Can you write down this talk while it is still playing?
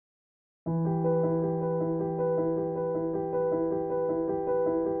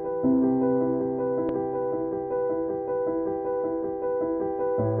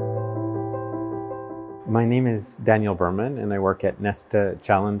My name is Daniel Berman and I work at Nesta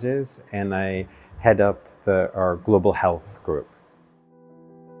Challenges and I head up our global health group.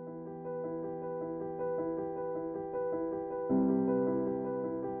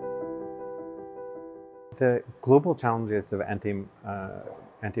 The global challenges of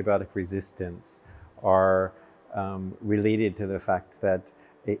antibiotic resistance are related to the fact that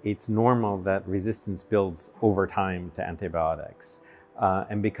it's normal that resistance builds over time to antibiotics.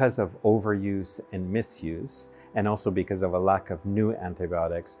 And because of overuse and misuse, and also because of a lack of new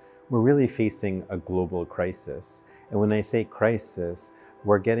antibiotics, we're really facing a global crisis. And when I say crisis,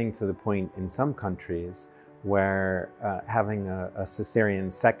 we're getting to the point in some countries where having a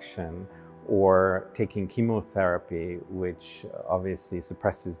cesarean section or taking chemotherapy, which obviously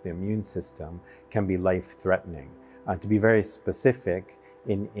suppresses the immune system, can be life-threatening. To be very specific,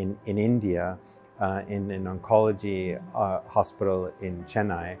 in India, in an oncology hospital in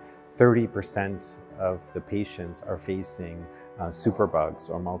Chennai, 30% of the patients are facing superbugs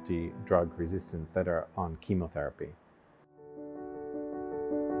or multi-drug resistance that are on chemotherapy.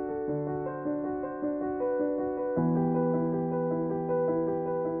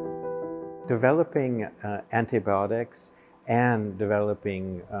 Developing antibiotics and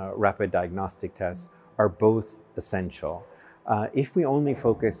developing rapid diagnostic tests are both essential. If we only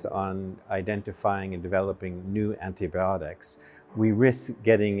focus on identifying and developing new antibiotics, we risk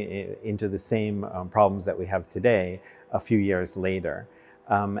getting into the same problems that we have today a few years later.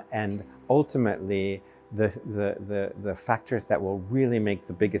 And ultimately, the factors that will really make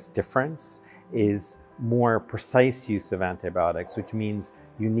the biggest difference is more precise use of antibiotics, which means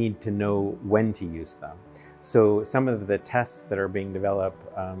you need to know when to use them. So some of the tests that are being developed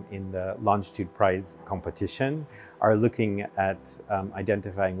in the Longitude Prize competition are looking at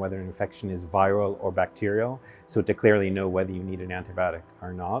identifying whether an infection is viral or bacterial, so to clearly know whether you need an antibiotic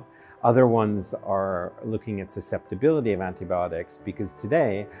or not. Other ones are looking at susceptibility of antibiotics because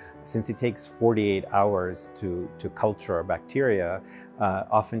today, since it takes 48 hours to culture a bacteria,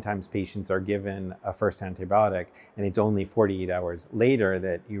 oftentimes patients are given a first antibiotic and it's only 48 hours later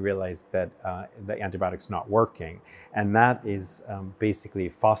that you realize that the antibiotic's not working. And that is basically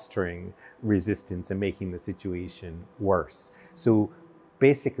fostering resistance and making the situation worse. So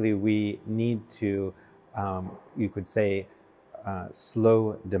basically we need to, you could say,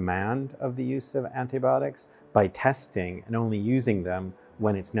 slow demand of the use of antibiotics by testing and only using them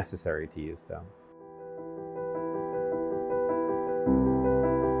when it's necessary to use them.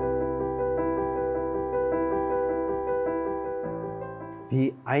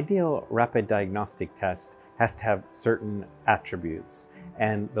 The ideal rapid diagnostic test has to have certain attributes,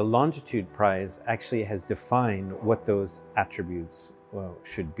 and the Longitude Prize actually has defined what those attributes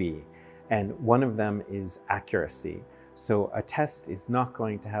should be. And one of them is accuracy. So a test is not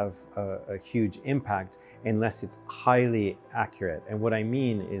going to have a huge impact unless it's highly accurate. And what I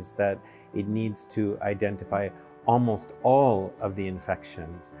mean is that it needs to identify almost all of the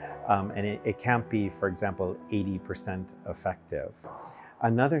infections. And it can't be, for example, 80% effective.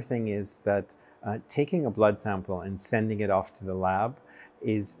 Another thing is that taking a blood sample and sending it off to the lab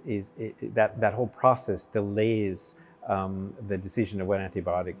that whole process delays the decision of what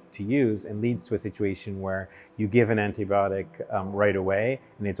antibiotic to use and leads to a situation where you give an antibiotic right away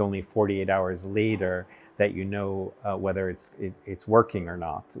and it's only 48 hours later that you know whether it's working or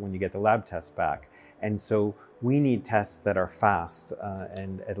not when you get the lab test back. And so we need tests that are fast.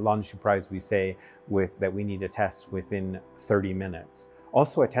 And at Longitude Prize, we say that we need a test within 30 minutes.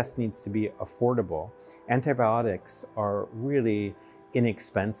 Also, a test needs to be affordable. Antibiotics are really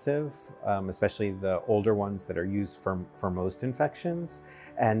inexpensive, especially the older ones that are used for most infections.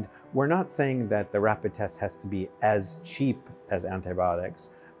 And we're not saying that the rapid test has to be as cheap as antibiotics,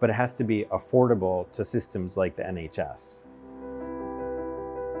 but it has to be affordable to systems like the NHS.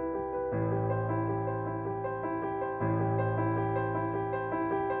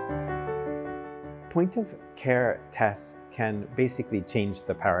 Point-of-care tests can basically change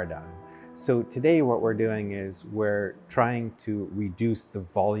the paradigm. So today what we're doing is we're trying to reduce the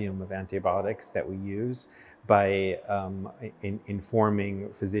volume of antibiotics that we use by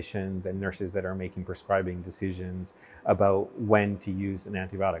informing physicians and nurses that are making prescribing decisions about when to use an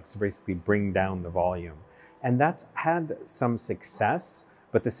antibiotic. So basically bring down the volume. And that's had some success,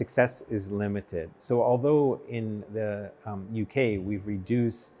 but the success is limited. So although in the UK we've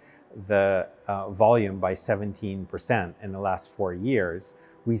reduced the volume by 17% in the last 4 years,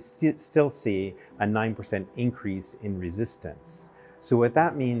 we still see a 9% increase in resistance. So what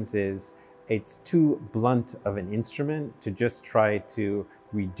that means is it's too blunt of an instrument to just try to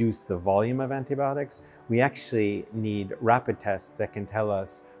reduce the volume of antibiotics. We actually need rapid tests that can tell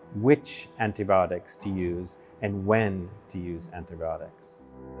us which antibiotics to use and when to use antibiotics.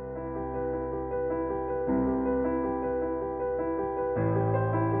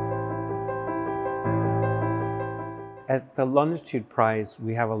 At the Longitude Prize,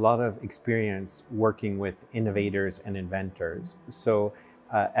 we have a lot of experience working with innovators and inventors. So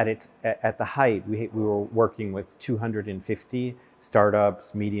at the height, we were working with 250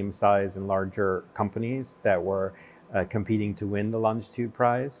 startups, medium-sized and larger companies that were competing to win the Longitude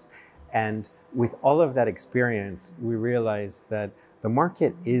Prize. And with all of that experience, we realized that the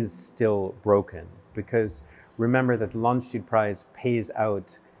market is still broken, because remember that the Longitude Prize pays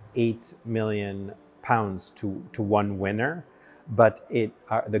out £8 million to one winner, but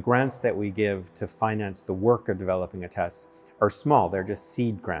the grants that we give to finance the work of developing a test are small. They're just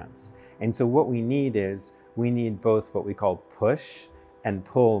seed grants. And so what we need both what we call push and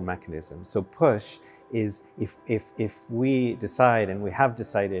pull mechanisms. So push is if we decide, and we have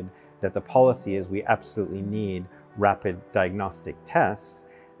decided, that the policy is we absolutely need rapid diagnostic tests,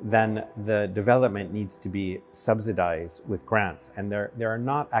 then the development needs to be subsidized with grants. And there are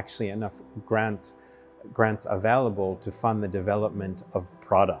not actually enough grants available to fund the development of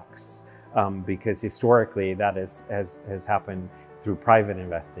products, because historically that has happened through private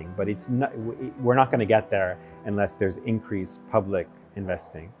investing. But we're not going to get there unless there's increased public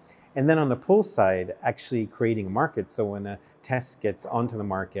investing. And then on the pull side, actually creating a market. So when a test gets onto the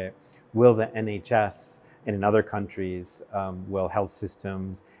market, will the NHS and in other countries, will health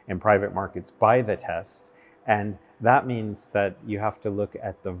systems and private markets buy the test? And that means that you have to look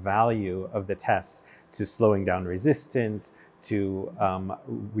at the value of the tests to slowing down resistance, to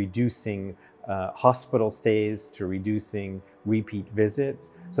reducing hospital stays, to reducing repeat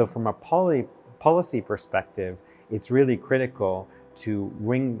visits. So from a policy perspective, it's really critical to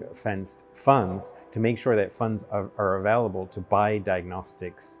ring-fenced funds to make sure that funds are available to buy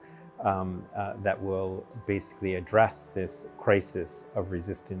diagnostics that will basically address this crisis of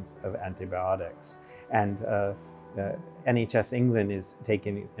resistance of antibiotics. And NHS England is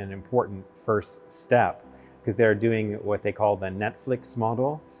taking an important first step, because they're doing what they call the Netflix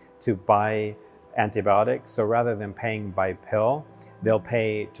model to buy antibiotics. So rather than paying by pill, they'll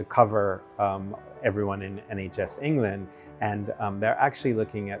pay to cover everyone in NHS England. And they're actually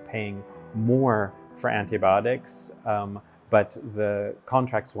looking at paying more for antibiotics, but the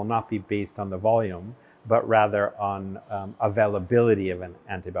contracts will not be based on the volume, but rather on availability of an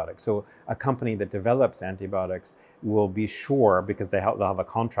antibiotic. So a company that develops antibiotics will be sure, because they'll have a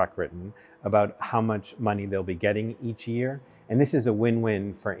contract written, about how much money they'll be getting each year. And this is a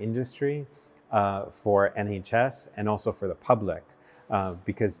win-win for industry, for NHS, and also for the public,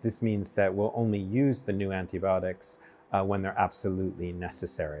 because this means that we'll only use the new antibiotics when they're absolutely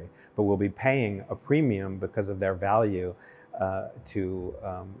necessary. But we'll be paying a premium because of their value to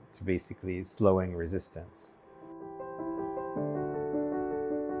basically slowing resistance.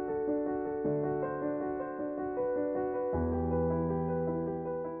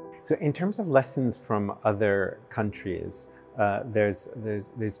 So in terms of lessons from other countries,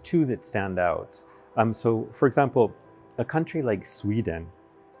 there's two that stand out. So for example, a country like Sweden,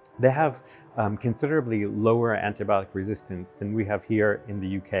 they have considerably lower antibiotic resistance than we have here in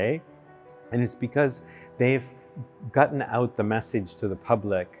the UK. And it's because they've gotten out the message to the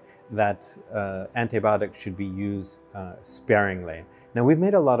public that antibiotics should be used sparingly. Now, we've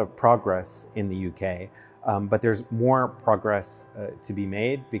made a lot of progress in the UK, but there's more progress to be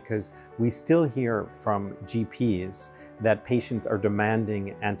made, because we still hear from GPs that patients are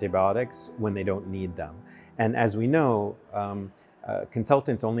demanding antibiotics when they don't need them. And as we know,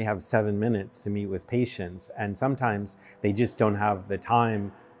 consultants only have 7 minutes to meet with patients, and sometimes they just don't have the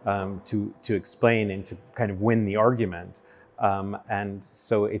time to explain and to kind of win the argument. And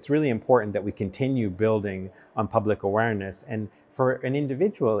so it's really important that we continue building on public awareness. And for an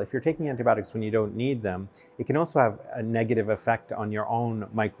individual, if you're taking antibiotics when you don't need them, it can also have a negative effect on your own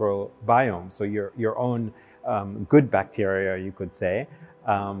microbiome. So your own good bacteria, you could say.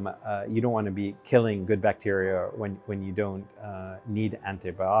 You don't want to be killing good bacteria when you don't need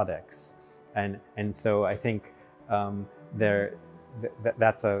antibiotics. And so I think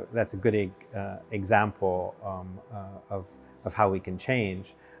that's a good example of how we can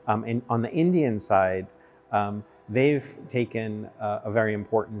change. And on the Indian side, they've taken a very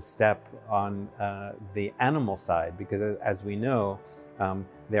important step on the animal side, because as we know,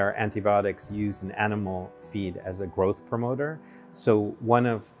 there are antibiotics used in animal feed as a growth promoter. So one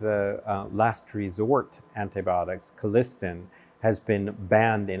of the last resort antibiotics, colistin, has been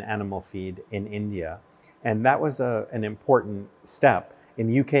banned in animal feed in India. And that was an important step. In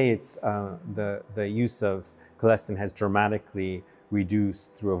the UK, it's the use of colistin has dramatically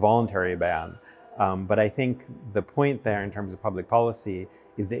reduced through a voluntary ban. But I think the point there in terms of public policy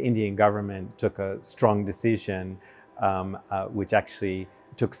is the Indian government took a strong decision, which actually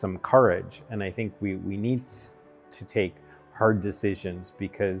took some courage. And I think we need to take hard decisions,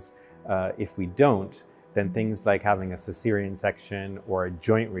 because if we don't, then things like having a cesarean section or a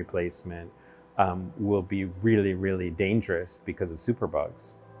joint replacement will be really, really dangerous because of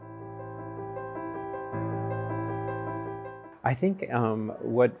superbugs. I think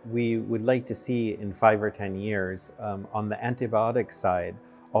what we would like to see in 5 or 10 years on the antibiotic side,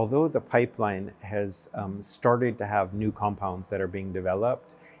 although the pipeline has started to have new compounds that are being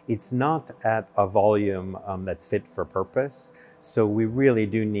developed, it's not at a volume that's fit for purpose. So we really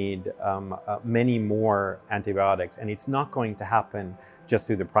do need many more antibiotics, and it's not going to happen just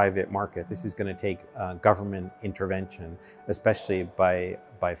through the private market. This is going to take government intervention, especially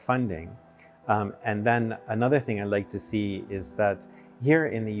by funding. And then another thing I'd like to see is that here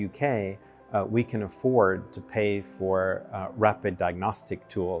in the UK, we can afford to pay for rapid diagnostic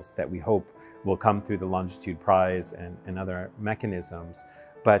tools that we hope will come through the Longitude Prize and other mechanisms.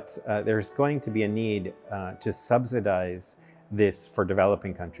 But there's going to be a need to subsidize this for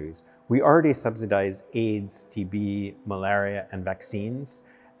developing countries. We already subsidize AIDS, TB, malaria, and vaccines,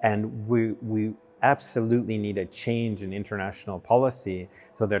 and we absolutely need a change in international policy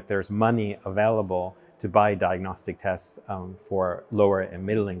so that there's money available to buy diagnostic tests for lower and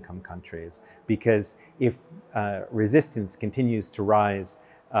middle income countries. Because if resistance continues to rise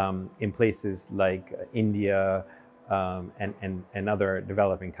in places like India and other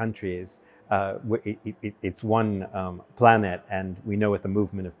developing countries, it's one planet, and we know with the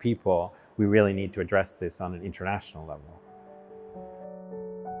movement of people, we really need to address this on an international level.